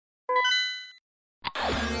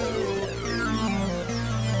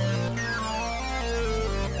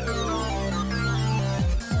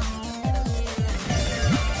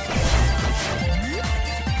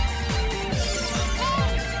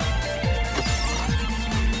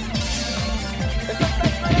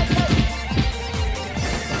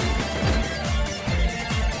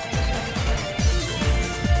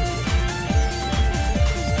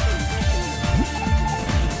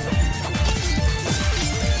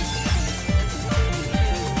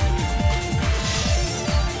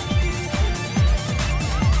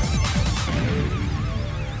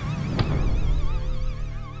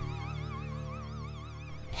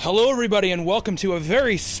Hello, everybody, and welcome to a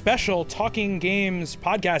very special Talking Games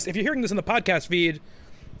podcast. If you're hearing this on the podcast feed,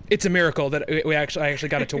 it's a miracle that I actually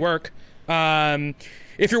got it to work.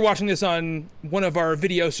 If you're watching this on one of our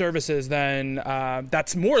video services, then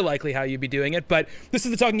that's more likely how you'd be doing it. But this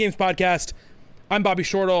is the Talking Games podcast. I'm Bobby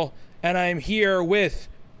Shortle, and I'm here with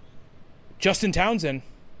Justin Townsend.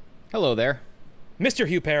 Hello there. Mr.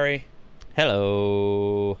 Hugh Perry.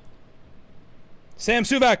 Hello. Sam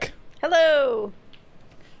Suvak. Hello.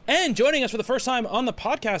 And joining us for the first time on the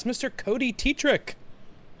podcast, Mr. Cody Tetrick.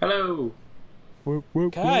 Hello.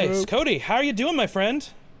 Guys, Cody, how are you doing, my friend?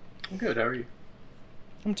 I'm good. How are you?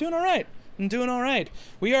 I'm doing all right.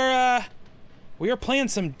 We are playing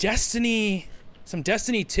some Destiny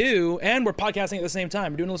 2, and we're podcasting at the same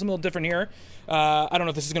time. We're doing something a little different here. I don't know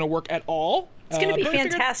if this is going to work at all. It's going to be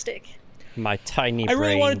fantastic. My tiny I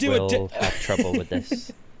really brain want to do will have trouble with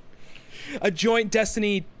this. a joint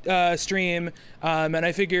Destiny stream, and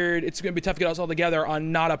I figured it's going to be tough to get us all together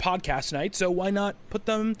on not a podcast night, so why not put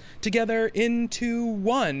them together into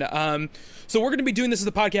one? So we're going to be doing this as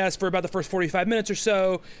a podcast for about the first 45 minutes or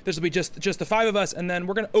so. This will be just the five of us, and then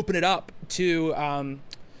we're going to open it up to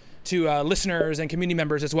listeners and community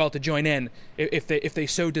members as well to join in if they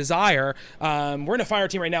so desire. We're in a fire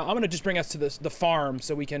team right now. I'm going to just bring us to the farm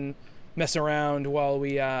so we can mess around while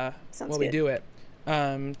we do it.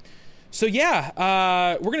 So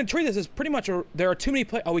yeah, we're going to treat this as pretty much there are too many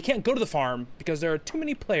we can't go to the farm because there are too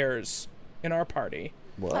many players in our party.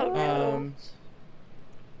 What? Oh, no.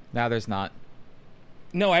 No, there's not.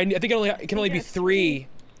 No, I think it can only be three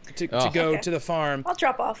to go to the farm. I'll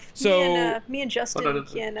drop off. So me and Justin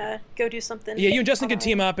can go do something. Yeah, you and Justin can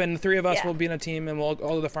team up, and the three of us will be in a team, and we'll all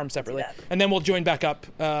go to the farm separately, and then we'll join back up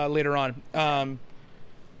later on.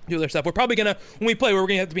 Do other stuff. We're probably gonna when we play, we're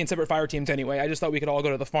gonna have to be in separate fire teams anyway. I just thought we could all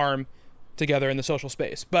go to the farm together in the social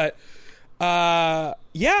space. But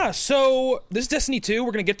yeah, so this is Destiny 2.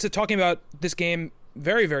 We're gonna get to talking about this game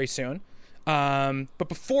very, very soon. But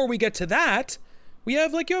before we get to that, we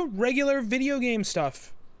have regular video game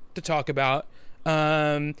stuff to talk about.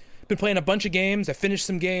 Been playing a bunch of games. I finished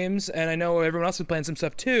some games, and I know everyone else has been playing some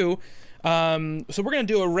stuff too. So we're gonna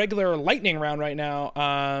do a regular lightning round right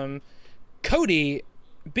now. Cody,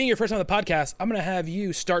 being your first time on the podcast, I'm gonna have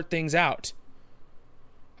you start things out.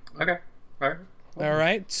 Okay. All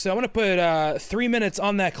right. So I'm gonna put 3 minutes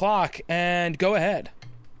on that clock, and go ahead.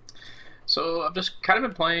 So I've just kind of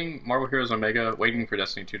been playing Marvel Heroes Omega, waiting for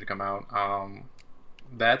Destiny 2 to come out.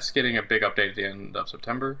 That's getting a big update at the end of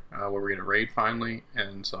September, where we're going to raid finally,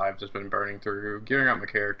 and so I've just been burning through, gearing out my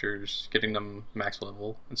characters, getting them max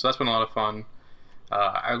level, and so that's been a lot of fun.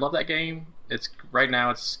 I love that game. Right now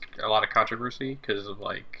it's a lot of controversy, because of,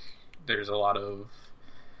 there's a lot of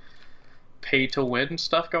pay-to-win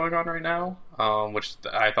stuff going on right now, which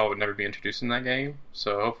I thought would never be introduced in that game,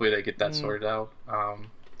 so hopefully they get that sorted out.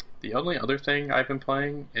 The only other thing I've been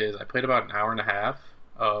playing is I played about an hour and a half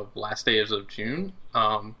of Last Days of June.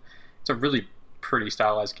 It's a really pretty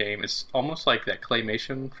stylized game. It's almost like that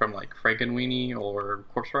claymation from Frankenweenie or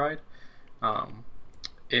Corpse Ride.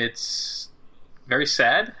 It's very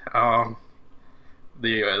sad.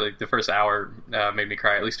 The first hour made me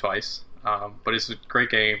cry at least twice. But it's a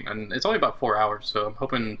great game, and it's only about 4 hours, so I'm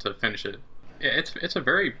hoping to finish it. It's a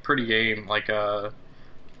very pretty game.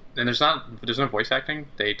 And there's no voice acting.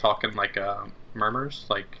 They talk in murmurs,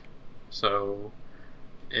 so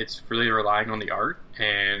it's really relying on the art,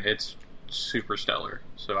 and it's super stellar.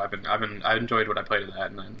 So I enjoyed what I played of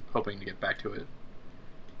that, and I'm hoping to get back to it.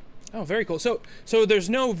 Oh, very cool. So there's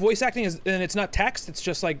no voice acting, and it's not text. It's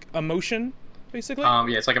just emotion, basically.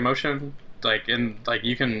 Yeah, it's emotion.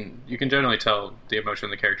 You can generally tell the emotion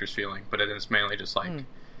the character's feeling, but it's mainly just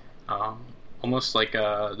almost like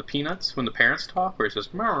the Peanuts when the parents talk, where it says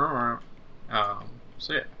so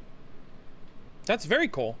yeah. That's very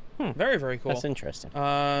cool. Very, very cool. That's interesting.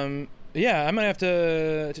 Yeah, I might have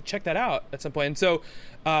to check that out at some point. And so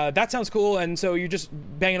that sounds cool. And so you're just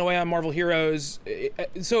banging away on Marvel Heroes.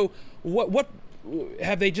 So what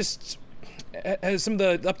have they just? Has some of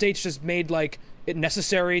the updates just made it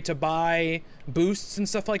necessary to buy boosts and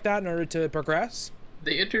stuff like that in order to progress?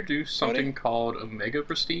 They introduced something called Omega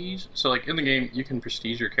Prestige. So, in the game, you can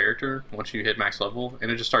prestige your character once you hit max level, and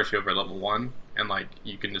it just starts you over at level 1, and,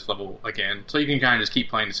 you can just level again. So you can kind of just keep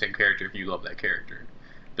playing the same character if you love that character.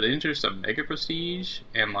 But they introduced Omega Prestige,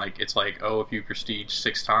 and, it's if you prestige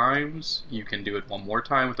 6 times, you can do it one more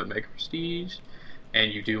time with Omega Prestige,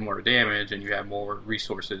 and you do more damage, and you have more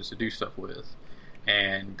resources to do stuff with.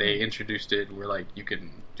 And they introduced it where you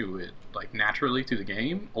can do it naturally through the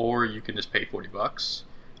game, or you can just pay $40.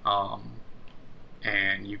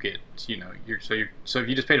 and you get so if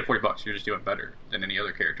you just paid $40, you're just doing better than any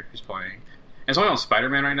other character who's playing. And it's only on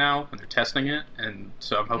Spider-Man right now, and they're testing it, and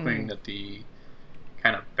so I'm hoping that the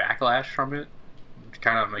kind of backlash from it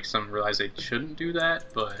kind of makes them realize they shouldn't do that,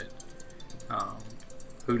 but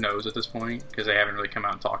who knows at this point, because they haven't really come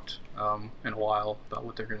out and talked in a while about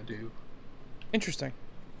what they're going to do. Interesting.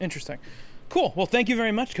 Cool. Well, thank you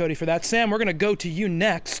very much, Cody, for that. Sam, we're going to go to you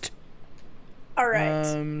next. All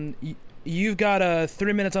right. You've got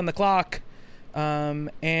 3 minutes on the clock.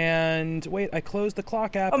 And wait, I closed the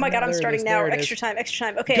clock app. Oh my god, I'm starting now. Extra time.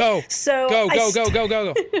 Okay. Go.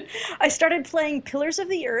 Go. I started playing Pillars of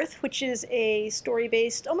the Earth, which is a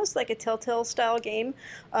story-based, almost like a Telltale style game.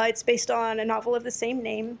 It's based on a novel of the same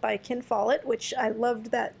name by Ken Follett, which I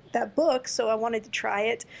loved that book, so I wanted to try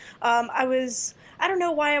it. I don't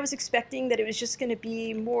know why I was expecting that it was just going to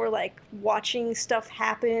be more like watching stuff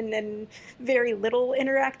happen and very little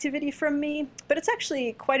interactivity from me. But it's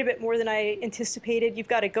actually quite a bit more than I anticipated. You've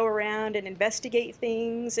got to go around and investigate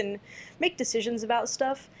things and make decisions about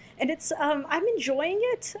stuff. And it's I'm enjoying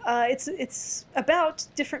it. It's about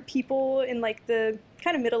different people in like the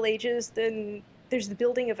kind of Middle Ages. Then there's the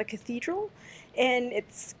building of a cathedral, and it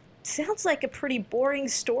sounds like a pretty boring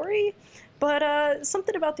story. But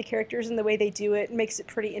something about the characters and the way they do it makes it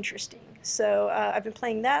pretty interesting. So I've been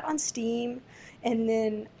playing that on Steam. And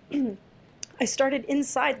then I started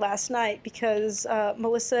Inside last night because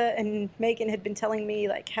Melissa and Megan had been telling me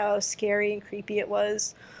like how scary and creepy it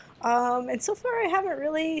was. And so far I haven't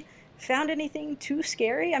really found anything too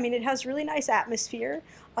scary. I mean, it has really nice atmosphere.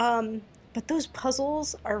 But those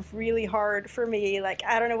puzzles are really hard for me. Like,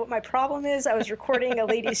 I don't know what my problem is. I was recording a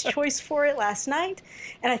Lady's Choice for it last night,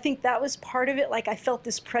 and I think that was part of it. Like, I felt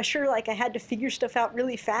this pressure, like I had to figure stuff out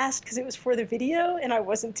really fast because it was for the video, and I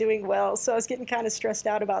wasn't doing well. So I was getting kind of stressed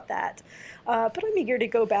out about that. But I'm eager to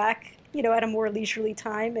go back, at a more leisurely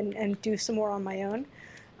time and do some more on my own.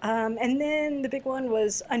 And then the big one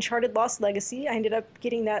was Uncharted Lost Legacy. I ended up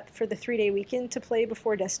getting that for the 3-day weekend to play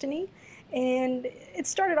before Destiny. And it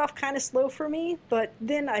started off kind of slow for me, but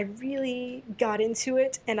then I really got into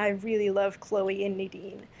it, and I really love Chloe and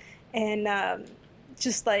Nadine. And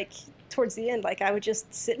just like towards the end, like I would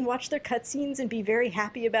just sit and watch their cutscenes and be very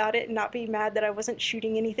happy about it and not be mad that I wasn't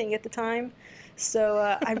shooting anything at the time. So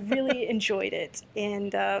I really enjoyed it.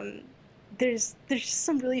 And there's just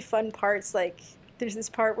some really fun parts. Like there's this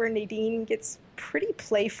part where Nadine gets pretty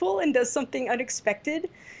playful and does something unexpected.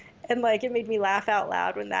 And, like, it made me laugh out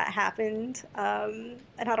loud when that happened. And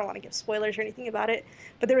I don't want to give spoilers or anything about it.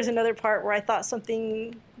 But there was another part where I thought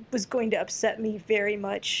something was going to upset me very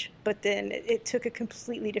much. But then it took a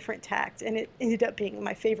completely different tact. And it ended up being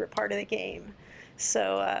my favorite part of the game.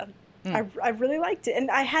 So I really liked it. And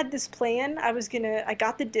I had this plan. I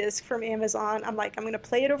got the disc from Amazon. I'm going to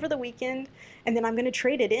play it over the weekend. And then I'm going to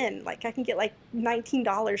trade it in. Like, I can get, like,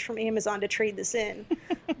 $19 from Amazon to trade this in.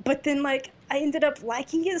 But then, like, I ended up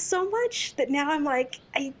liking it so much that now I'm like,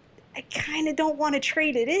 I kind of don't want to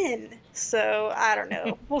trade it in. So, I don't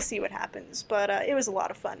know. We'll see what happens. But it was a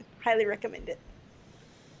lot of fun. Highly recommend it.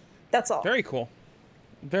 That's all. Very cool.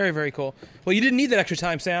 Very, very cool. Well, you didn't need that extra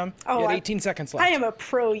time, Sam. You had 18 seconds left. I am a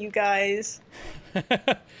pro, you guys.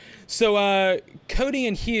 So, Cody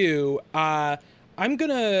and Hugh, I'm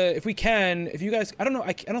gonna, if we can, if you guys, I don't know,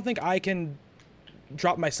 I don't think I can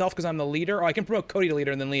drop myself because I'm the leader, or I can promote Cody to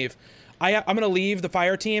leader and then leave. I'm gonna leave the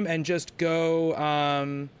fire team and just go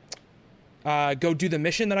do the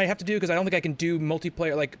mission that I have to do, because I don't think I can do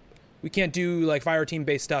multiplayer. Like, we can't do like fire team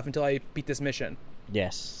based stuff until I beat this mission.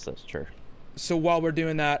 Yes, that's true. So while we're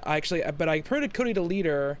doing that, I promoted Cody to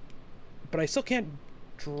leader, but I still can't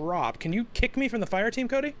drop. Can you kick me from the fire team,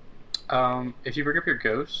 Cody? If you bring up your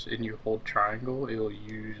ghost and you hold triangle, it'll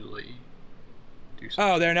usually do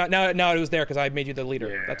something. Oh, there now it was there because I made you the leader.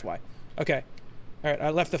 Yeah. That's why. Okay. All right, I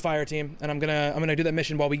left the fire team, and I'm gonna do that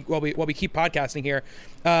mission while we keep podcasting here.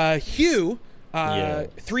 Hugh,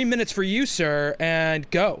 3 minutes for you, sir,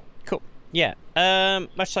 and go. Cool. Yeah.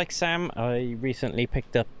 Much like Sam, I recently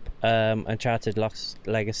picked up Uncharted Lost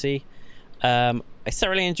Legacy. I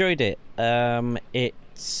thoroughly enjoyed it.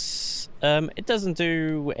 It doesn't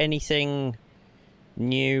do anything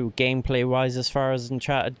new gameplay wise as far as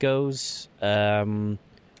Uncharted goes, but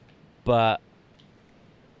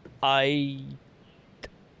I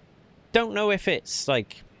don't know if it's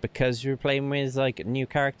like because you're playing with like new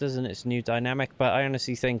characters and it's new dynamic, but I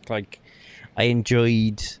honestly think like I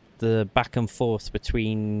enjoyed the back and forth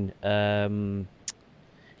between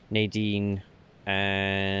Nadine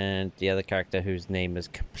and the other character whose name has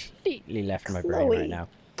completely left my brain right now.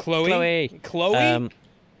 Chloe?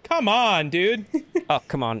 Come on, dude. Oh,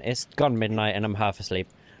 come on. It's gone midnight and I'm half asleep.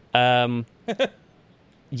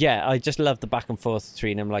 yeah, I just love the back and forth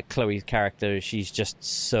between them. Like Chloe's character, she's just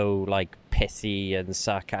so like pithy and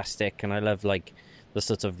sarcastic, and I love like the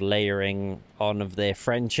sort of layering on of their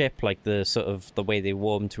friendship, like the sort of the way they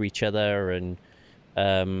warm to each other and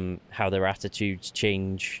how their attitudes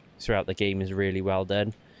change throughout the game is really well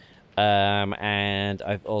done. And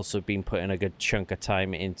I've also been putting a good chunk of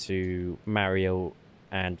time into Mario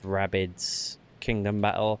and Rabbids Kingdom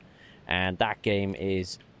Battle, and that game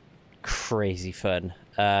is crazy fun.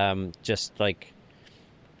 Just like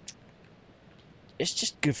it's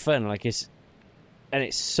just good fun. Like it's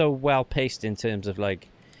so well paced in terms of like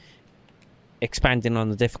expanding on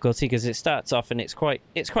the difficulty, because it starts off and it's quite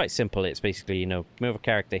simple. It's basically, you know, move a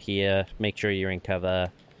character here, make sure you're in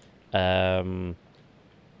cover.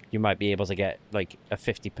 You might be able to get like a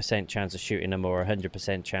 50% chance of shooting them or a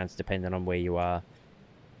 100% chance depending on where you are.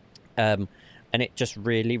 And it just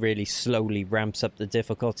really, really slowly ramps up the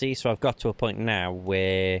difficulty. So I've got to a point now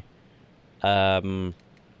where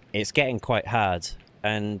it's getting quite hard.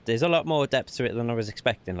 And there's a lot more depth to it than I was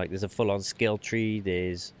expecting. Like, there's a full-on skill tree.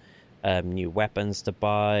 There's new weapons to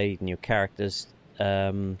buy, new characters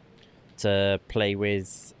to play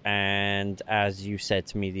with. And as you said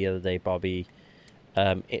to me the other day, Bobby,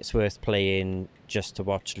 it's worth playing just to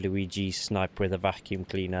watch Luigi snipe with a vacuum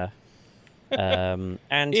cleaner. And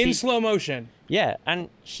in slow motion. Yeah, and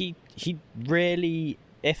he rarely,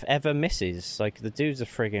 if ever, misses. Like, the dude's a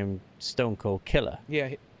friggin' stone cold killer. Yeah.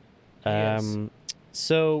 He is.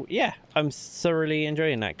 So yeah, I'm thoroughly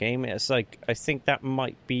enjoying that game. It's like, I think that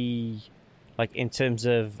might be like, in terms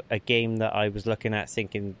of a game that I was looking at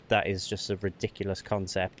thinking that is just a ridiculous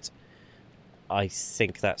concept, I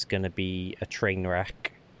think that's going to be a train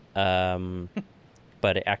wreck. But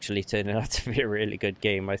it actually turned out to be a really good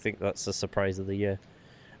game. I think that's the surprise of the year.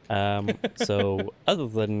 So other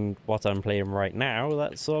than what I'm playing right now,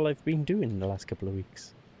 that's all I've been doing in the last couple of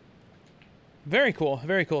weeks. Very cool,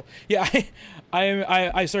 very cool. Yeah,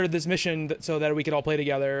 I started this mission so that we could all play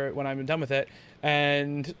together when I'm done with it,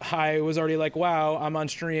 and I was already like, wow, I'm on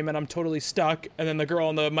stream and I'm totally stuck. And then the girl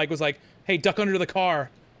on the mic was like, hey, duck under the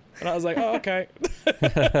car. And I was like, oh, okay.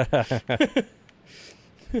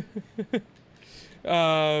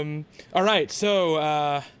 All right,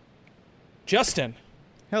 so Justin.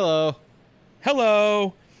 Hello.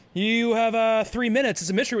 You have 3 minutes. It's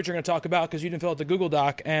a mystery what you're going to talk about because you didn't fill out the Google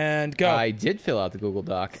Doc, and go. I did fill out the Google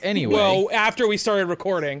Doc. Anyway. Well, after we started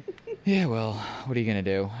recording. Yeah, well, what are you going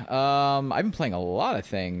to do? I've been playing a lot of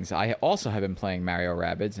things. I also have been playing Mario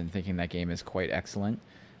Rabbids and thinking that game is quite excellent.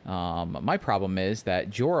 My problem is that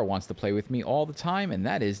Jorah wants to play with me all the time, and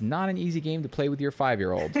that is not an easy game to play with your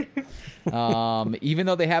 5-year-old. Even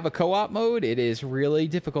though they have a co-op mode, it is really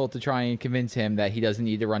difficult to try and convince him that he doesn't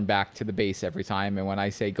need to run back to the base every time. And when I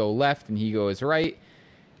say go left and he goes right,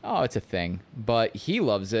 oh, it's a thing. But he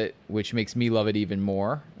loves it, which makes me love it even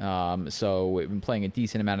more. So we've been playing a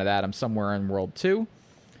decent amount of that. I'm somewhere in World 2.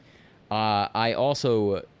 I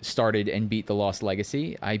also started and beat The Lost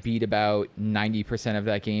Legacy. I beat about 90% of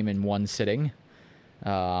that game in one sitting.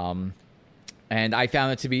 And I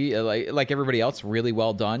found it to be, like everybody else, really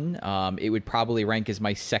well done. It would probably rank as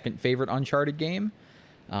my second favorite Uncharted game.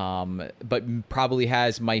 But probably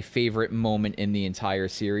has my favorite moment in the entire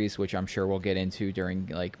series, which I'm sure we'll get into during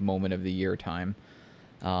like moment of the year time.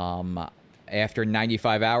 After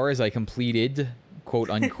 95 hours, I completed, quote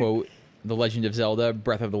unquote, The Legend of Zelda: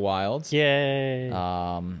 Breath of the Wild. Yay!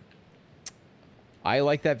 I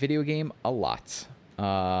like that video game a lot.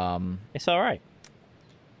 It's all right.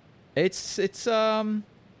 It's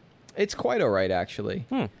quite all right, actually.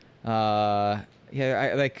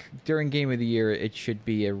 Yeah, like during Game of the Year, it should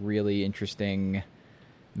be a really interesting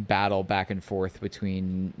battle back and forth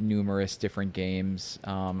between numerous different games.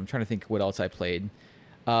 I'm trying to think what else I played.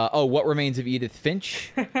 What Remains of Edith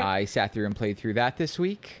Finch. I sat through and played through that this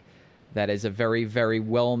week. That is a very, very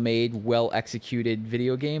well-made, well-executed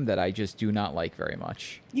video game that I just do not like very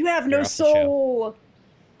much. You have no soul.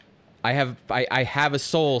 I have a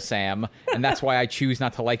soul, Sam, and that's why I choose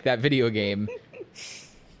not to like that video game.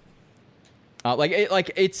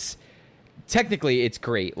 It's technically it's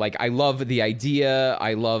great. Like, I love the idea.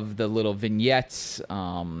 I love the little vignettes.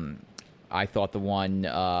 I thought the one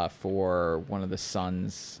for one of the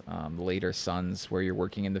sons, the later sons, where you're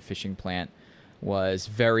working in the fishing plant, was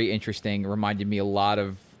very interesting. Reminded me a lot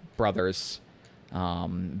of Brothers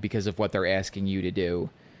because of what they're asking you to do.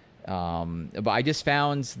 But I just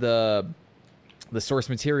found the source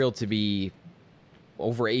material to be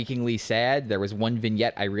overachingly sad. There was one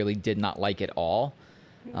vignette I really did not like at all.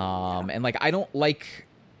 And like, I don't like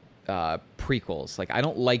prequels. Like, I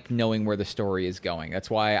don't like knowing where the story is going. That's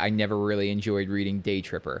why I never really enjoyed reading Day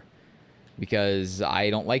Tripper. because I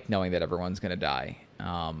don't like knowing that everyone's going to die.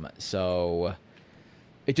 So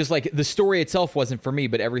it just like the story itself wasn't for me,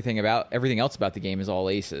 but everything else about the game is all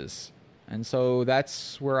aces. And so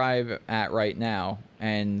that's where I'm at right now.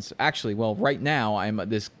 And actually, well, right now I'm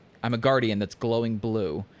a guardian that's glowing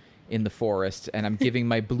blue in the forest, and I'm giving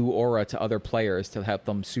my blue aura to other players to help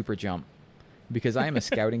them super jump because I am a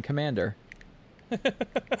scouting commander.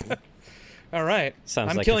 All right.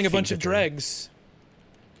 I'm like killing a bunch of dregs.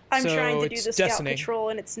 I'm so trying to do the destiny. scout patrol,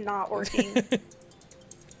 and it's not working.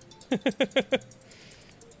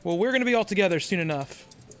 Well, we're going to be all together soon enough.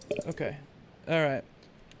 Okay. All right.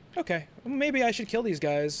 Okay. Maybe I should kill these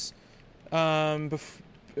guys and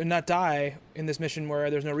not die in this mission where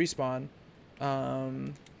there's no respawn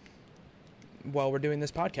while we're doing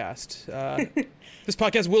this podcast. This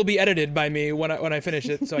podcast will be edited by me when I finish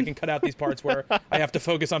it, so I can cut out these parts where I have to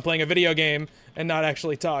focus on playing a video game and not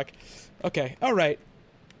actually talk. Okay. All right.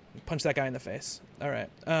 Punch that guy in the face. All right.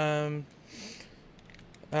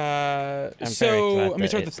 I'm so very let me glad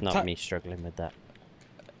start that it's not me struggling with that.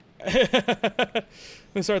 Let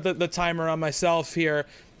me start the timer on myself here.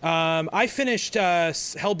 I finished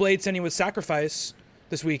Hellblade: Senua's Sacrifice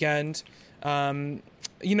this weekend.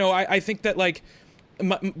 I think that like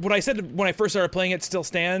what I said when I first started playing it still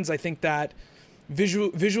stands. I think that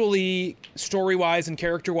visually, story-wise, and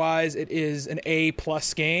character-wise, it is an A+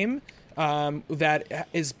 game that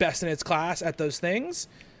is best in its class at those things.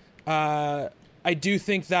 I do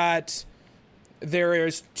think that there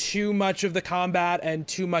is too much of the combat and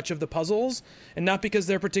too much of the puzzles, and not because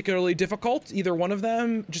they're particularly difficult, either one of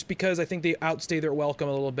them, just because I think they outstay their welcome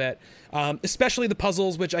a little bit. Especially the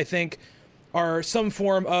puzzles, which I think are some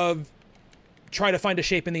form of try to find a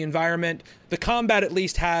shape in the environment. The combat at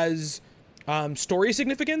least has story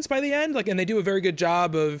significance by the end, and they do a very good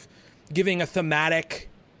job of giving a thematic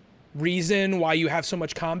reason why you have so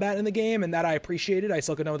much combat in the game, and that I appreciated. I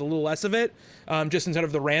still could know with a little less of it, just instead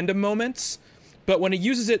of the random moments. But when it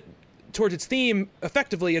uses it towards its theme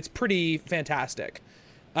effectively, it's pretty fantastic.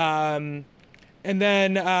 And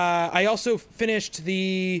then I also finished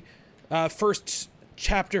the first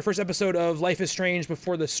episode of Life is Strange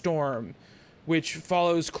Before the Storm, which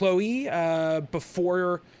follows Chloe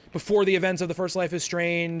before the events of the first Life is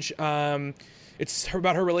Strange. It's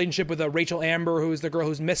about her relationship with Rachel Amber, who is the girl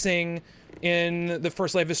who's missing in the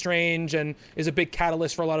first Life is Strange and is a big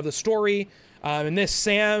catalyst for a lot of the story. In this,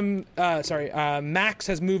 Max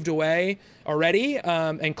has moved away already,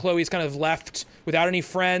 and Chloe's kind of left without any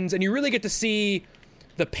friends. And you really get to see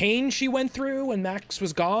the pain she went through when Max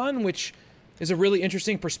was gone, which is a really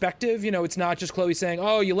interesting perspective. It's not just Chloe saying,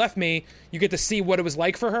 "Oh, you left me." You get to see what it was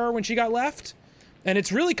like for her when she got left. And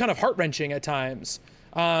it's really kind of heart-wrenching at times.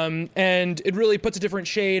 And it really puts a different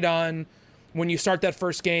shade on when you start that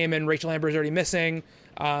first game and Rachel Amber is already missing,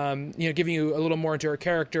 giving you a little more into her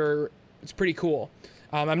character. It's pretty cool.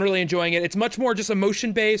 I'm really enjoying it. It's much more just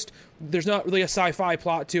emotion-based. There's not really a sci-fi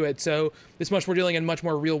plot to it, so it's much more dealing in much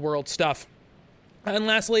more real-world stuff. And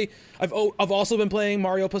lastly, I've also been playing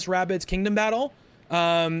Mario + Rabbids Kingdom Battle,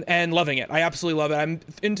 and loving it. I absolutely love it. I'm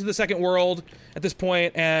into the second world at this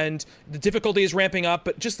point, and the difficulty is ramping up,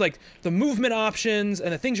 but just like the movement options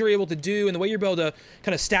and the things you're able to do and the way you're able to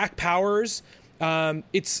kind of stack powers,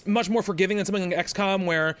 it's much more forgiving than something like XCOM,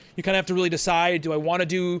 where you kind of have to really decide, do I want to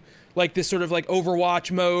do like this sort of like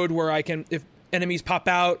Overwatch mode where I can, if enemies pop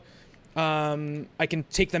out, I can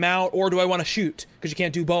take them out, or do I want to shoot? Because you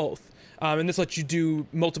can't do both. And this lets you do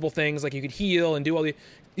multiple things, like you could heal and do all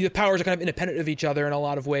the powers are kind of independent of each other in a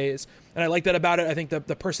lot of ways. And I like that about it. I think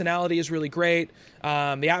the personality is really great.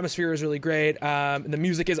 The atmosphere is really great. And the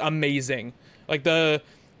music is amazing. Like the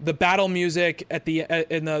battle music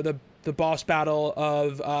in the boss battle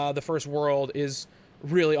of the first world is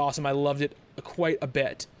really awesome. I loved it quite a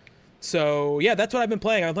bit. So yeah, that's what I've been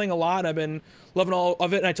playing. I'm playing a lot, and I've been loving all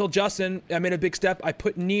of it. And I told Justin I made a big step. I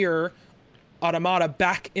put Nier Automata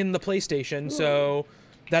back in the PlayStation. Ooh. So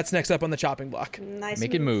that's next up on the chopping block. Nice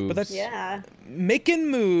making moves. But that's yeah, making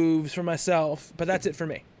moves for myself. But that's it for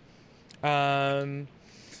me.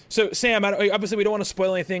 So Sam, obviously we don't want to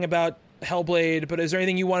spoil anything about Hellblade, but is there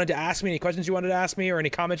anything you wanted to ask me? Any questions you wanted to ask me, or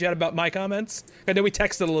any comments you had about my comments? I know we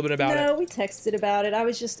texted a little bit about it. No, we texted about it. I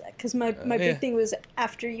was just, because my big thing was,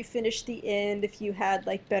 after you finished the end, if you had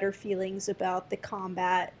like better feelings about the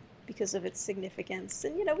combat because of its significance.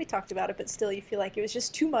 And we talked about it, but still you feel like it was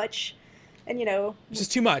just too much. And it's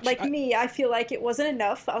just too much. Like me, I feel like it wasn't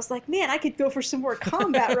enough. I was like, man, I could go for some more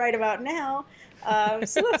combat right about now.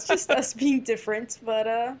 So that's just us being different. But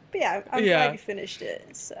yeah, I'm glad you finished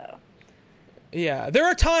it. So Yeah, there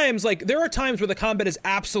are times where the combat is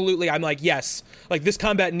absolutely, I'm like, yes, like this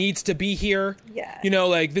combat needs to be here. Yeah. You know,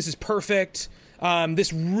 like this is perfect.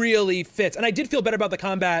 This really fits. And I did feel better about the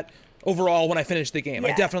combat overall when I finished the game.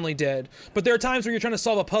 Yeah. I definitely did. But there are times where you're trying to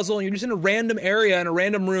solve a puzzle and you're just in a random area in a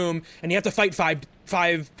random room and you have to fight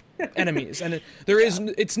five enemies. And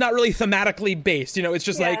it's not really thematically based. You know, it's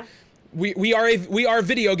just like we are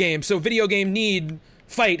video games, so video game need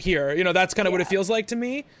fight here. You know, that's kind of what it feels like to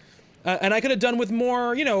me. And I could have done with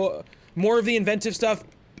more, you know, more of the inventive stuff.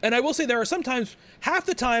 And I will say there are sometimes, half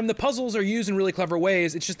the time, the puzzles are used in really clever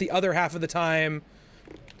ways. It's just the other half of the time,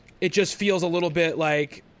 it just feels a little bit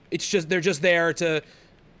like they're just there to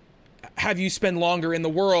have you spend longer in the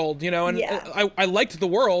world, you know. And I liked the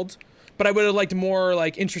world, but I would have liked more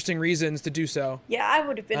like interesting reasons to do so. Yeah, I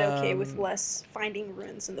would have been okay with less finding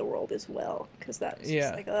ruins in the world as well, because that's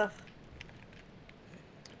just like, ugh.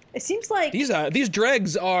 It seems like these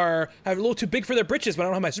dregs are a little too big for their britches, but I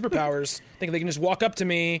don't have my superpowers. I think they can just walk up to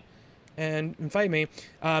me and fight me.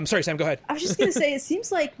 Sorry, Sam, go ahead. I was just gonna say, it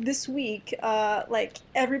seems like this week, like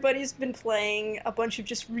everybody's been playing a bunch of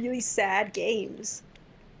just really sad games.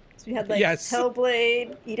 So we had like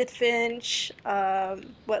Hellblade, Edith Finch,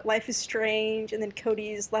 Life is Strange, and then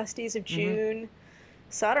Cody's Last Days of June. Mm-hmm.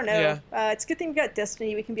 So I don't know. Yeah. It's a good thing we got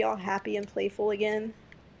Destiny. We can be all happy and playful again.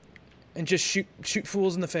 And just shoot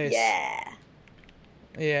fools in the face. Yeah.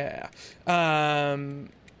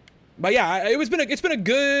 But yeah, it's been a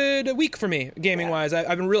good week for me gaming wise.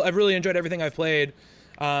 I've really enjoyed everything I've played.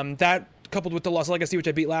 That coupled with the Lost Legacy, which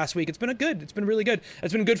I beat last week, it's been really good.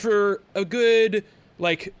 It's been good for a good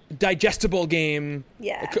like digestible game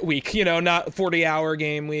week. You know, not 40-hour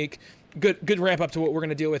game week. Good ramp up to what we're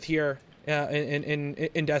gonna deal with here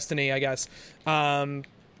in Destiny, I guess.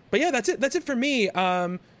 But yeah, that's it for me.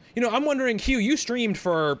 You know, I'm wondering, Hugh, you streamed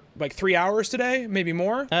for like 3 hours today, maybe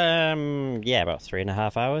more? Yeah, about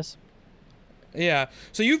 3.5 hours. Yeah.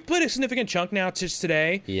 So you've played a significant chunk now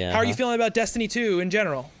today. Yeah. How are you feeling about Destiny 2 in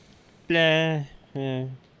general? It's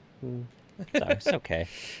okay.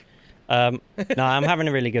 No, I'm having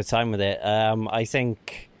a really good time with it. I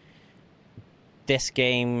think this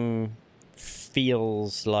game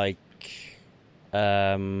feels like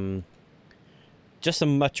just a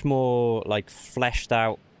much more like fleshed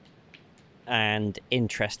out and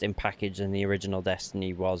interesting package than the original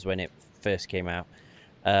Destiny was when it first came out.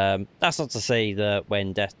 That's not to say that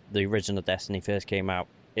when the original Destiny first came out,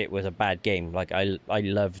 it was a bad game. Like I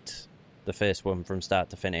loved the first one from start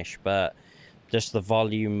to finish, but just the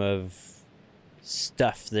volume of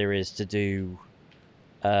stuff there is to do,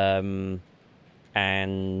 and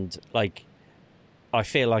like I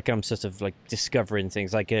feel like I'm sort of like discovering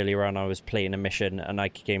things. Like earlier on, I was playing a mission and I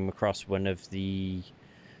came across one of the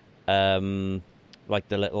like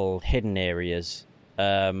the little hidden areas.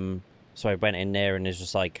 So I went in there and there's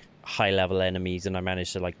just like high level enemies and I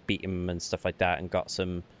managed to like beat them and stuff like that and got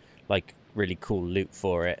some like really cool loot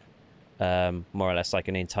for it. More or less like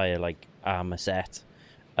an entire like armor set.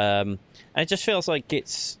 And it just feels like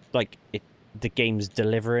it's like the game's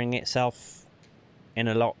delivering itself in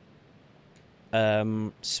a lot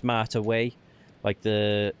smarter way. Like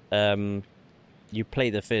you play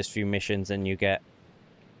the first few missions and you get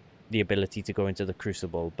the ability to go into the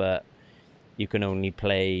Crucible, but you can only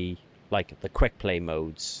play like the quick play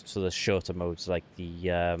modes, so the shorter modes like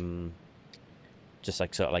the just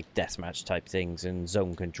like sort of like deathmatch type things and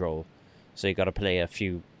zone control. So you got to play a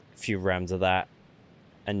few rounds of that,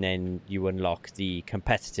 and then you unlock the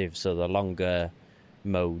competitive, so the longer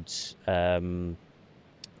modes,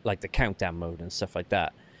 like the countdown mode and stuff like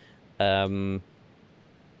that. So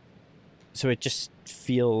it just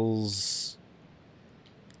feels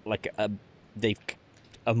like they've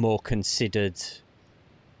a more considered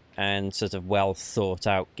and sort of well thought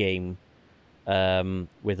out game,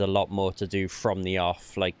 with a lot more to do from the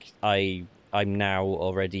off. Like I'm now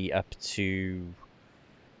already up to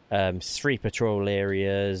 3 patrol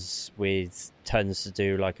areas with tons to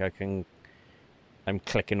do. Like I'm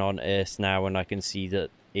clicking on Earth now and I can see that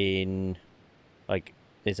in like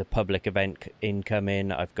there's a public event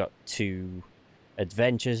incoming. I've got 2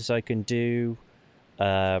 adventures I can do,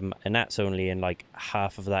 and that's only in like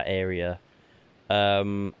half of that area,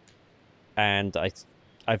 and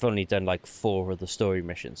I've only done like 4 of the story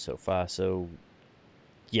missions so far. So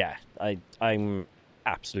yeah, I'm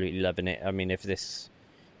absolutely loving it. I mean, if this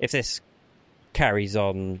carries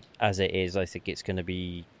on as it is, I think it's going to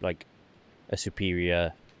be like a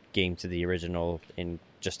superior game to the original in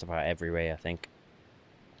just about every way, I think.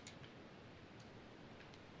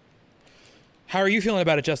 How are you feeling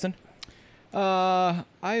about it, Justin?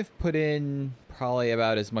 I've put in probably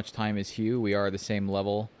about as much time as Hugh. We are the same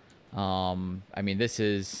level. I mean, this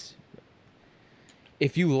is...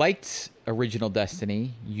 If you liked original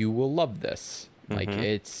Destiny, you will love this. Like,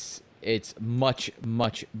 it's much,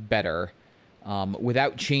 much better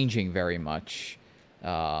without changing very much.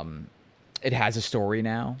 It has a story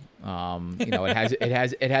now.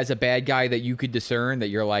 It has a bad guy that you could discern that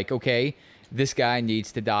you're like, okay, this guy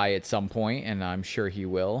needs to die at some point, and I'm sure he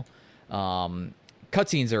will.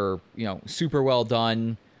 Cutscenes are, super well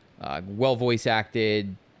done, well voice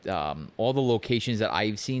acted. All the locations that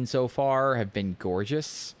I've seen so far have been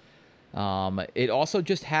gorgeous. It also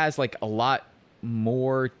just has like a lot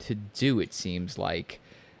more to do, it seems like.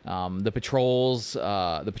 The patrol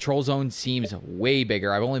zone seems way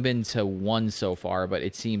bigger. I've only been to one so far, but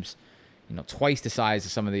it seems twice the size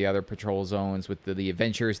of some of the other patrol zones with the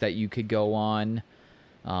adventures that you could go on.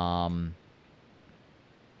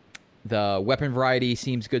 The weapon variety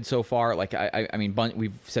seems good so far. Like I mean,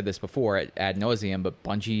 we've said this before ad nauseum, but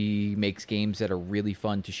Bungie makes games that are really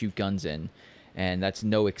fun to shoot guns in, and that's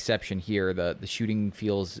no exception here. The shooting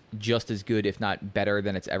feels just as good, if not better,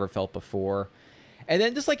 than it's ever felt before. And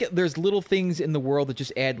then just like there's little things in the world that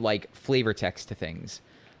just add like flavor text to things.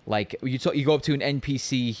 Like you go up to an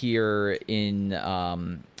NPC here in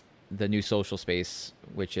the new social space,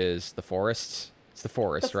 which is the forest. It's the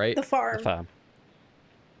forest, right? The farm.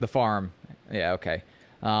 The farm. Yeah, okay.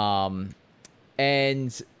 And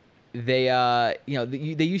they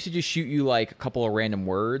they used to just shoot you like a couple of random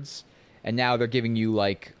words, and now they're giving you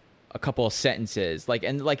like a couple of sentences.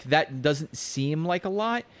 And that doesn't seem like a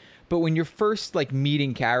lot, but when you're first like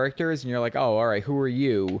meeting characters and you're like, "Oh, all right, who are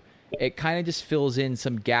you?" It kind of just fills in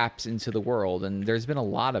some gaps into the world, and there's been a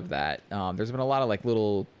lot of that. There's been a lot of like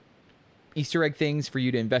little Easter egg things for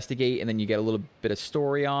you to investigate, and then you get a little bit of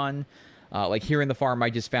story on. Like here in the farm, I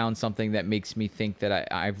just found something that makes me think that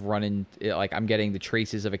I've run in, like I'm getting the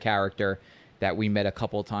traces of a character that we met a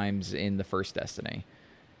couple times in the first Destiny.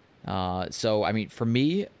 So, I mean, for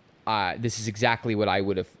me, this is exactly what I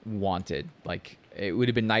would have wanted. Like, it would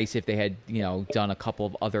have been nice if they had, done a couple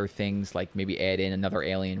of other things, like maybe add in another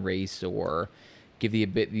alien race or give you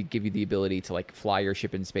the ability to like fly your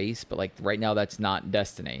ship in space. But like right now, that's not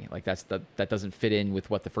Destiny. Like that doesn't fit in with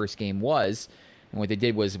what the first game was. And what they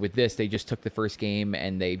did was with this, they just took the first game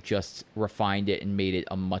and they just refined it and made it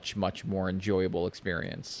a much, much more enjoyable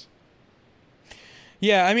experience.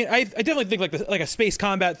 Yeah, I mean, I definitely think like a space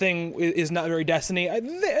combat thing is not very Destiny.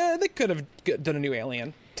 They could have done a new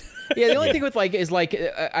Alien. Yeah, the only thing with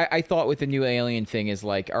I thought with the new Alien thing is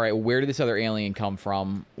like, all right, where did this other alien come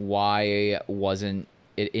from? Why wasn't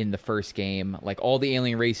it in the first game? Like all the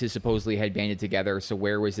alien races supposedly had banded together, so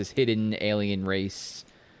where was this hidden alien race?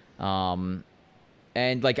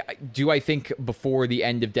 And, like, do I think before the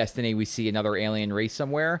end of Destiny we see another alien race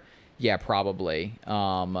somewhere? Yeah, probably.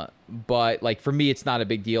 But, like, for me, it's not a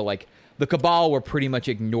big deal. Like, the Cabal were pretty much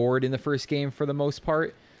ignored in the first game for the most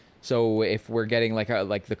part. So if we're getting, like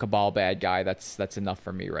the Cabal bad guy, that's enough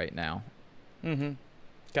for me right now. Mm-hmm.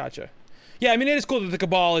 Gotcha. Yeah, I mean, it is cool that the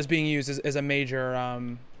Cabal is being used as a major...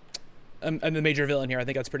 a major villain here. I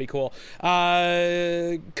think that's pretty cool.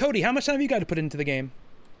 Cody, how much time have you got to put into the game?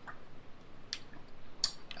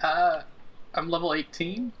 I'm level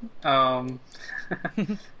 18,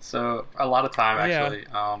 so a lot of time actually.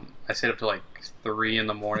 Yeah. I stayed up to like 3 in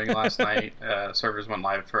the morning last night. Servers went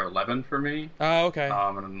live for 11 for me. Oh, okay.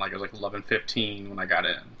 And then it was like 11:15 when I got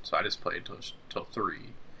in, so I just played till 3.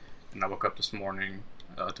 And I woke up this morning,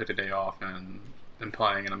 took the day off, and been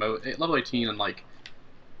playing. And I'm level 18, and like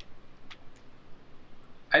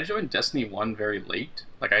I joined Destiny 1 very late.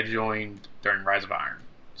 Like I joined during Rise of Iron.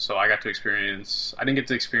 So I got to experience... I didn't get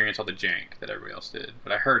to experience all the jank that everybody else did,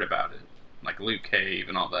 but I heard about it. Like Loot Cave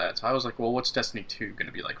and all that. So I was like, well, what's Destiny 2 going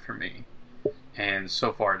to be like for me? And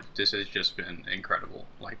so far, this has just been incredible.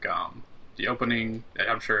 Like, the opening,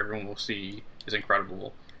 I'm sure everyone will see, is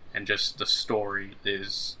incredible. And just the story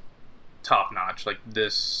is top-notch. Like,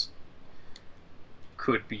 this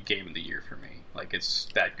could be Game of the Year for me. Like, it's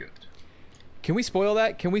that good. Can we spoil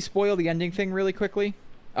that? Can we spoil the ending thing really quickly?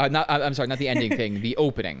 I'm sorry, not the ending thing. The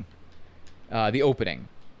opening. The opening.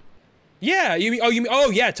 Yeah,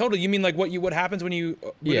 yeah, totally. You mean like what happens when you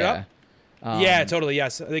boot it up? Yeah, totally.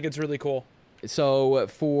 Yes, I think it's really cool. So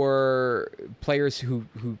for players who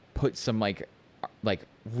put some like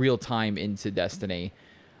real time into Destiny,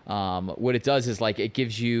 what it does is like it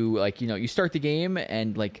gives you like you start the game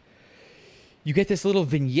and like you get this little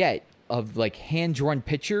vignette of like hand-drawn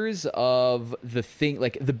pictures of the thing,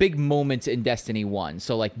 like the big moments in Destiny 1.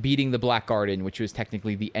 So like beating the Black Garden, which was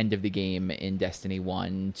technically the end of the game in Destiny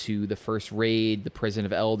 1, to the first raid, the Prison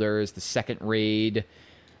of Elders, the second raid,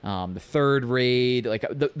 the third raid, like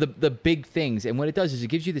the big things. And what it does is it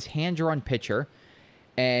gives you this hand-drawn picture,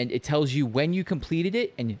 and it tells you when you completed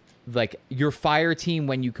it and like your fire team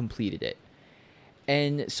when you completed it.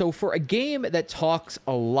 And so for a game that talks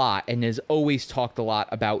a lot and has always talked a lot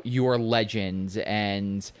about your legends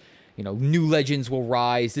and, you know, new legends will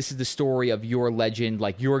rise. This is the story of your legend.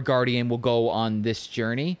 Like your guardian will go on this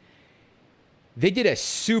journey. They did a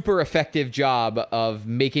super effective job of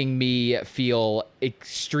making me feel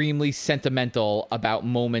extremely sentimental about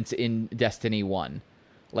moments in Destiny 1.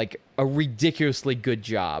 Like a ridiculously good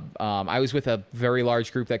job. I was with a very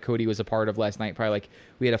large group that Cody was a part of last night. Probably like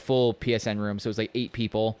we had a full PSN room, so it was like 8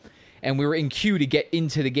 people, and we were in queue to get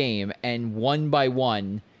into the game. And one by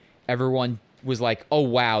one, everyone was like, "Oh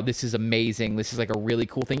wow, this is amazing! This is like a really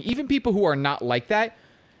cool thing." Even people who are not like that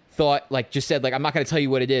thought, like, just said, like, "I'm not going to tell you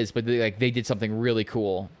what it is," but they did something really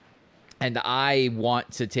cool. And I want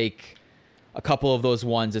to take a couple of those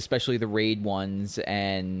ones, especially the raid ones,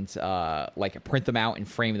 and like print them out and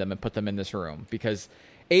frame them and put them in this room, because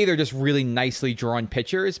they're just really nicely drawn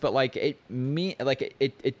pictures, but like it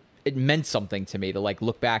meant something to me to like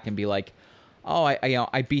look back and be like, oh,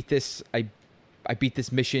 I beat this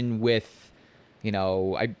mission with, you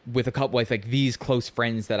know, with a couple with like these close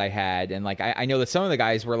friends that I had, and like I know that some of the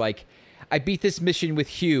guys were like, I beat this mission with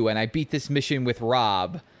Hugh, and I beat this mission with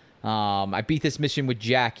Rob, I beat this mission with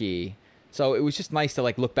Jackie. So it was just nice to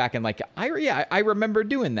like look back and like, I remember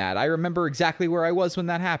doing that. I remember exactly where I was when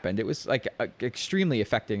that happened. It was like extremely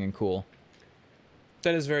affecting and cool.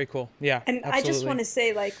 That is very cool. Yeah. And absolutely. I just want to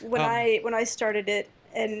say, like, when I started it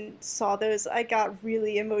and saw those, I got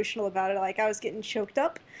really emotional about it. Like, I was getting choked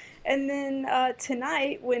up. And then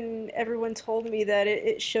tonight, when everyone told me that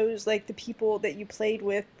it shows like the people that you played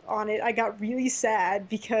with on it, I got really sad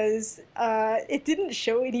because it didn't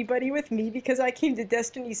show anybody with me, because I came to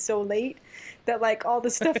Destiny so late that like all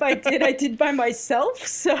the stuff I did by myself.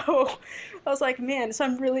 So I was like, man, so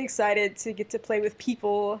I'm really excited to get to play with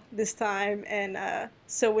people this time. And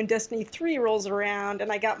so when Destiny 3 rolls around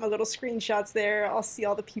and I got my little screenshots there, I'll see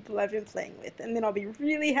all the people I've been playing with, and then I'll be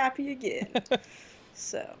really happy again.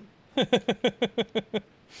 So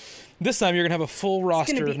this time you're gonna have a full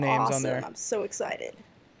roster of names awesome. on there. I'm so excited.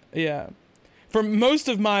 Yeah. For most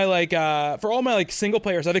of my like for all my like single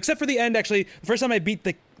player stuff, except for the end, actually, the first time I beat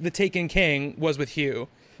the Taken King was with Hugh.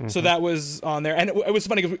 Mm-hmm. So that was on there. And it was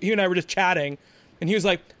funny because Hugh and I were just chatting, and he was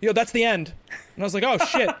like, "Yo, that's the end." And I was like, "Oh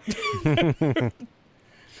shit."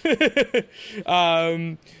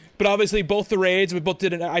 But obviously both the raids,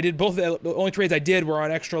 I did both the only raids I did were on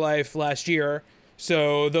Extra Life last year.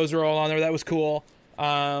 So those are all on there. That was cool.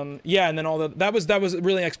 Yeah, and then that was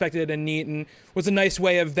really unexpected and neat, and was a nice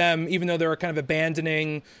way of them, even though they were kind of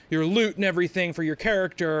abandoning your loot and everything for your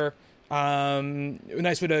character, a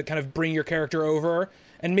nice way to kind of bring your character over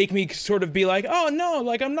and make me sort of be like, oh no,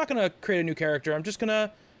 like I'm not gonna create a new character. I'm just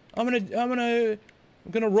gonna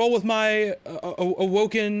roll with my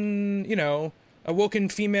awoken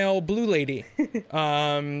female blue lady,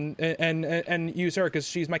 and use her because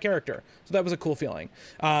she's my character. So that was a cool feeling.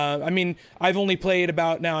 I mean, I've only played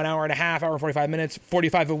about now an hour and a half, hour and 45 minutes,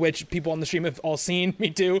 45 of which people on the stream have all seen me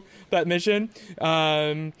do that mission.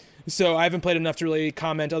 So I haven't played enough to really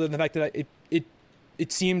comment, other than the fact that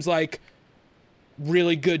it seems like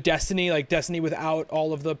really good Destiny, like Destiny without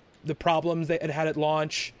all of the problems that it had at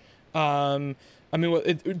launch. I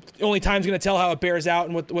mean, only time's going to tell how it bears out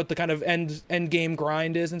and what the kind of end game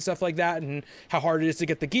grind is and stuff like that, and how hard it is to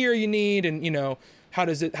get the gear you need, and you know how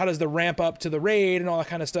does the ramp up to the raid and all that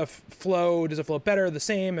kind of stuff flow? Does it flow better, the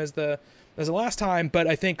same as the last time? But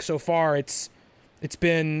I think so far it's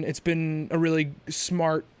been a really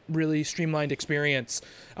smart, really streamlined experience.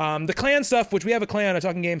 The clan stuff, which we have a clan, a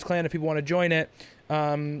Talking Games clan, if people want to join it.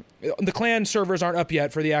 The clan servers aren't up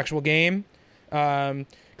yet for the actual game.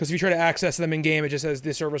 Because if you try to access them in game, it just says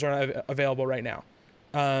the servers aren't available right now.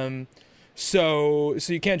 So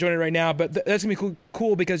you can't join it right now, but that's gonna be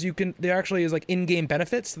cool because there actually is like in-game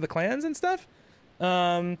benefits to the clans and stuff,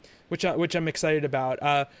 which I'm excited about.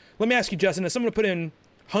 Let me ask you, Justin, as someone who put in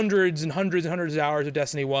hundreds and hundreds and hundreds of hours of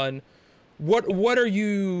Destiny 1, what are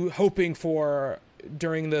you hoping for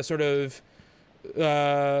during the sort of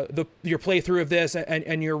your playthrough of this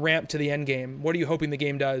and your ramp to the end game? What are you hoping the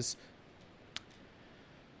game does?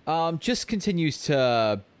 Just continues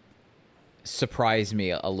to surprise me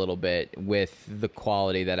a little bit with the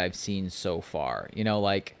quality that I've seen so far. You know,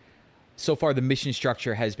 like, so far the mission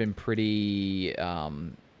structure has been pretty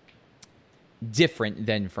different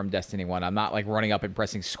than from Destiny 1. I'm not, like, running up and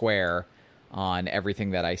pressing square on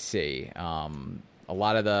everything that I see. A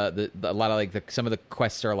lot of some of the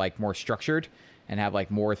quests are, like, more structured and have,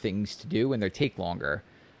 like, more things to do, and they take longer.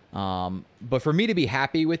 But for me to be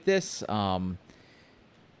happy with this,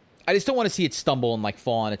 I just don't want to see it stumble and like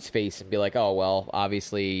fall on its face and be like, oh, well,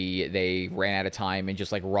 obviously they ran out of time and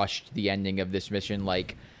just like rushed the ending of this mission.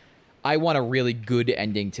 Like, I want a really good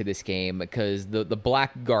ending to this game, because the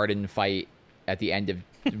Black Garden fight at the end of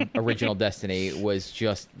original Destiny was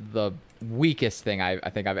just the weakest thing I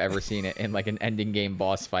think I've ever seen it in like an ending game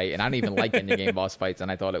boss fight. And I don't even like ending game boss fights,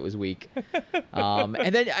 and I thought it was weak. And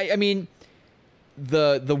then, I mean,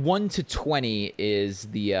 the 1 to 20 is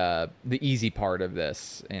the easy part of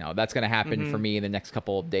this. You know, that's going to happen for me in the next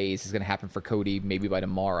couple of days. It's going to happen for Cody maybe by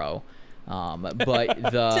tomorrow. But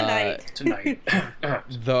Tonight.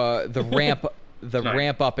 the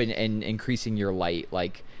ramp up and increasing your light,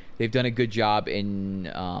 like they've done a good job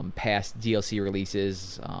in past DLC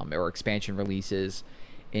releases or expansion releases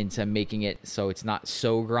into making it so it's not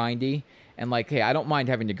so grindy. And like, hey, I don't mind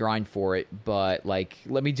having to grind for it, but like,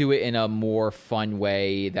 let me do it in a more fun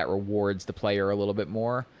way that rewards the player a little bit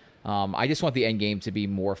more. I just want the end game to be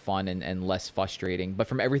more fun and less frustrating. But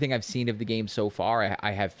from everything I've seen of the game so far,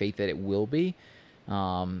 I have faith that it will be.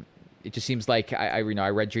 It just seems like I read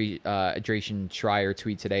Dracian Schreier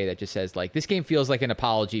tweet today that just says like, this game feels like an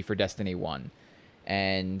apology for Destiny 1.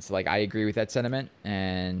 And like, I agree with that sentiment,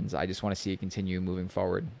 and I just want to see it continue moving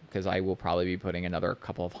forward, because I will probably be putting another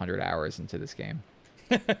couple of 100 hours into this game.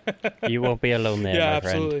 You won't be alone there, yeah, my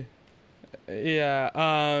absolutely. friend.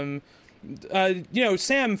 Yeah.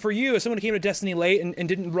 Sam, for you, as someone who came to Destiny late and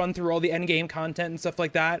didn't run through all the end game content and stuff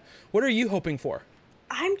like that, what are you hoping for?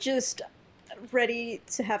 I'm just ready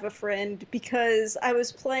to have a friend, because I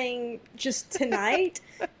was playing just tonight,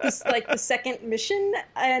 this like the second mission,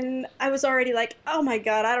 and I was already like, oh my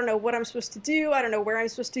god, I don't know what I'm supposed to do. I don't know where I'm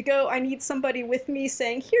supposed to go. I need somebody with me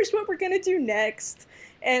saying, here's what we're gonna do next,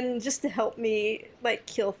 and just to help me like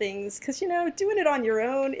kill things, because doing it on your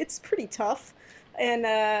own, it's pretty tough. And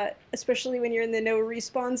especially when you're in the no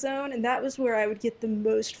respawn zone, and that was where I would get the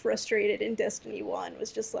most frustrated in Destiny 1,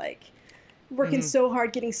 was just like working so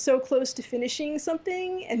hard, getting so close to finishing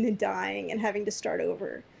something, and then dying and having to start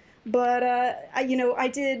over. But I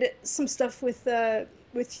did some stuff with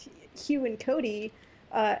Hugh and Cody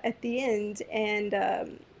at the end, and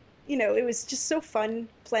it was just so fun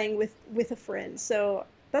playing with a friend. So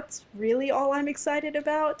that's really all I'm excited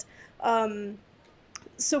about.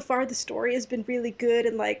 So far, the story has been really good,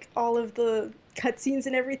 and like all of the cutscenes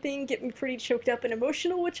and everything get me pretty choked up and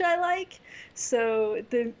emotional, which I like. So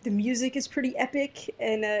the music is pretty epic,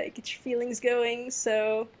 and it gets your feelings going.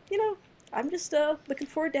 So I'm just looking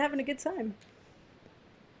forward to having a good time.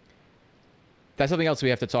 That's something else we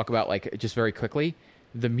have to talk about, like, just very quickly.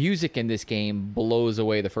 The music in this game blows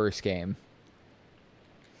away the first game.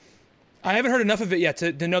 I haven't heard enough of it yet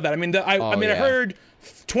to know that. I mean, I heard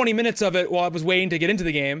 20 minutes of it while I was waiting to get into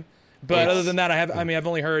the game. But other than that, I've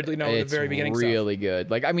only heard, the very beginning stuff. It's really good.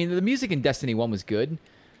 Like, I mean, the music in Destiny 1 was good,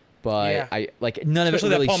 but none of it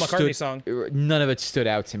really that Paul McCartney song. None of it stood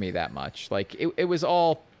out to me that much. Like, it was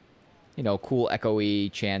all, cool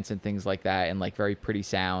echoey chants and things like that, and like very pretty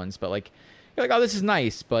sounds. But like, you're like, oh, this is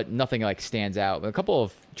nice, but nothing like stands out. A couple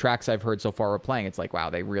of tracks I've heard so far we're playing, it's like, wow,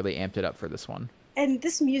 they really amped it up for this one. And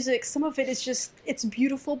this music, some of it is just, it's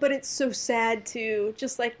beautiful, but it's so sad too.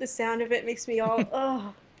 Just like the sound of it makes me all,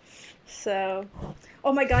 oh. So,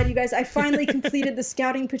 oh my god, you guys, I finally completed the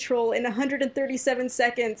scouting patrol in 137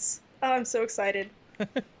 seconds. Oh, I'm so excited.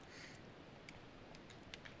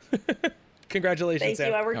 Congratulations, Thank Sam.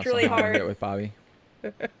 you, I worked really hard. With Bobby.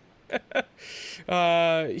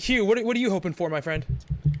 Hugh, what are you hoping for, my friend?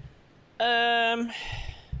 I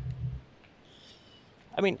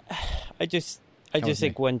mean, I just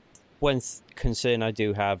think one concern I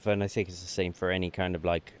do have, and I think it's the same for any kind of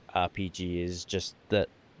like RPG, is just that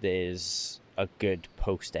there's a good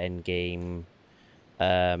post-end game,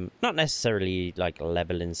 not necessarily like a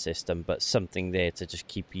leveling system, but something there to just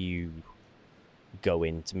keep you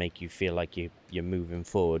going, to make you feel like you're moving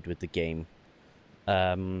forward with the game.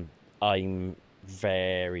 I'm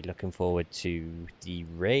very looking forward to the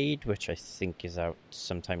raid, which I think is out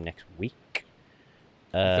sometime next week.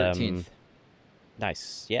 13th.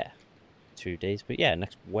 Nice, yeah. 2 days, but yeah,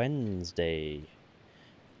 next Wednesday.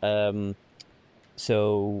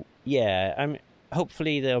 So yeah,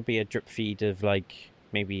 hopefully there'll be a drip feed of like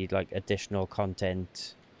maybe like additional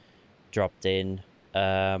content dropped in.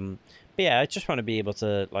 But yeah, I just want to be able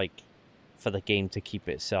to like for the game to keep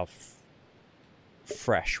itself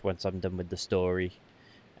fresh once I'm done with the story,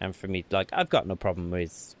 and for me, like, I've got no problem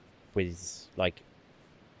with like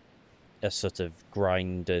a sort of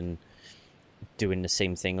grind and doing the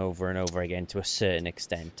same thing over and over again to a certain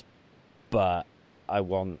extent, but I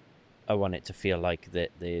want it to feel like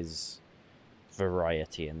that there's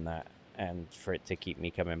variety in that, and for it to keep me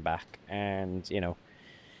coming back. And,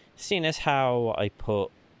 seeing as how I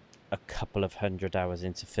put a couple of 100 hours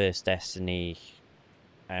into first Destiny,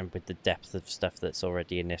 and with the depth of stuff that's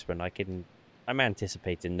already in this one, I'm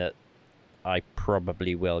anticipating that I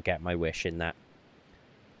probably will get my wish in that.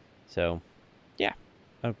 So, yeah.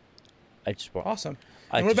 I just want... Awesome.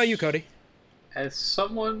 And what about you, Cody? As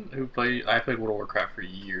someone who I played World of Warcraft for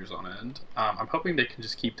years on end, I'm hoping they can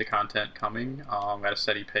just keep the content coming at a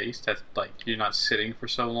steady pace. That's you're not sitting for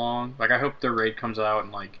so long. I hope the raid comes out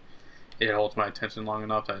and it holds my attention long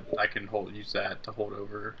enough that I can use that to hold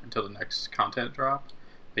over until the next content drop.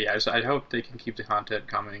 But yeah, I hope they can keep the content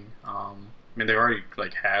coming. They already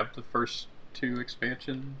have the first 2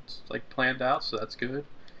 expansions planned out, so that's good.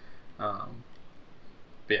 But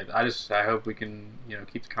yeah, I hope we can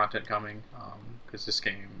keep the content coming because this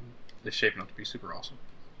game is shaping up to be super awesome.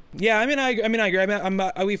 Yeah, I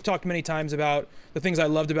agree. We've talked many times about the things I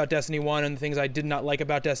loved about Destiny 1 and the things I did not like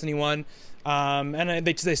about Destiny 1, and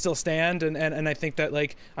they still stand. And I think that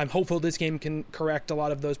I'm hopeful this game can correct a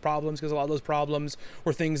lot of those problems, because a lot of those problems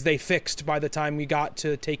were things they fixed by the time we got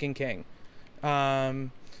to Taken King.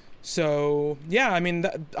 So yeah,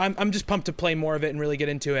 I'm just pumped to play more of it and really get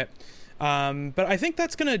into it. But I think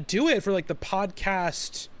that's gonna do it for the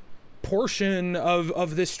podcast portion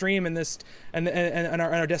of this stream and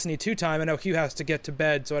our Destiny 2 time. I know Hugh has to get to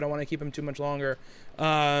bed, so I don't want to keep him too much longer.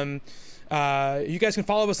 You guys can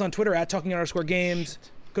follow us on Twitter at @talking_games.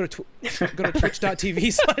 Go to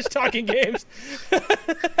twitch.tv/talkinggames.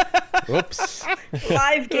 Whoops.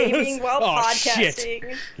 Live gaming while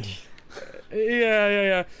podcasting. Shit.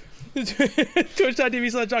 Yeah.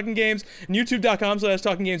 Twitch.tv/talkinggames and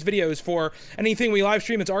youtube.com/talkinggames videos for anything we live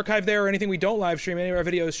stream. It's archived there, or anything we don't live stream. Any of our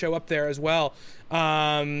videos show up there as well.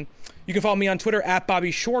 You can follow me on Twitter at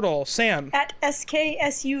Bobby Shortle. Sam at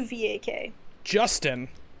SKSUVAK. Justin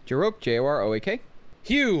Jeroke, JOROAK.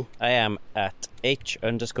 Hugh. I am at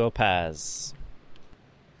H_Paz.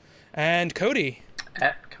 And Cody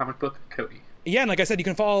at Comic Book Cody. Yeah, and like I said, you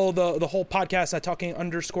can follow the whole podcast at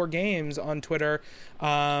talking_games on Twitter.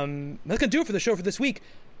 That's going to do it for the show for this week.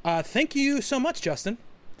 Thank you so much, Justin.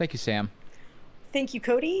 Thank you, Sam. Thank you,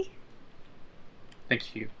 Cody.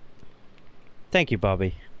 Thank you. Thank you,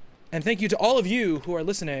 Bobby. And thank you to all of you who are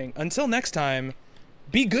listening. Until next time,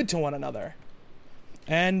 be good to one another.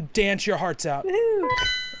 And dance your hearts out. Woo-hoo.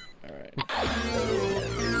 All right.